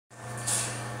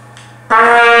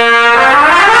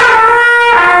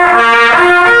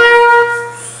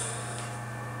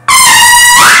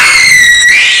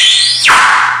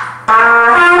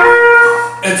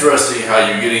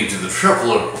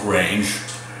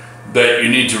that you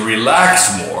need to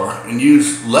relax more and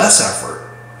use less effort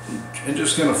and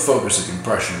just kind of focus the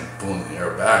compression, pulling the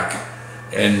air back.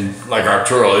 And like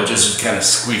Arturo, it just kind of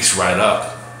squeaks right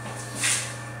up.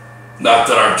 Not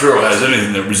that Arturo has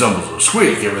anything that resembles a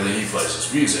squeak, everything he plays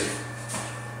is music.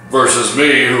 Versus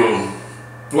me, who,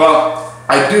 well,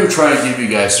 I do try and give you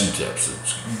guys some tips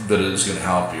that is going to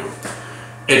help you.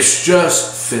 It's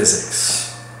just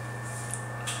physics.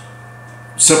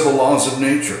 Simple laws of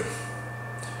nature.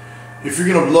 If you're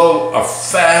going to blow a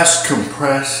fast,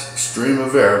 compressed stream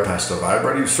of air past a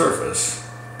vibrating surface,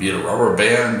 be it a rubber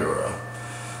band or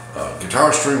a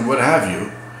guitar string, what have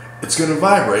you, it's going to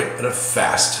vibrate at a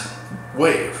fast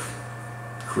wave,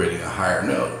 creating a higher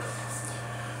note.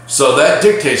 So that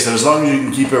dictates that as long as you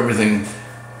can keep everything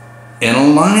in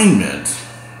alignment,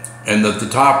 and that the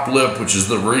top lip, which is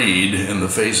the reed, and the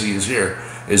facing is here,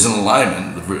 is in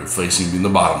alignment, the facing being the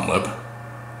bottom lip,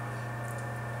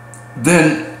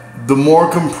 then the more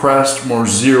compressed, more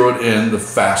zeroed in, the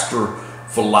faster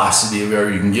velocity of air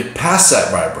you can get past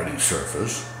that vibrating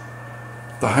surface,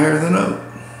 the higher the note.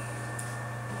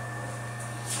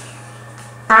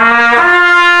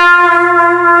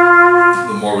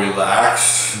 The more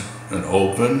relaxed and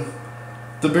open,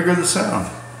 the bigger the sound.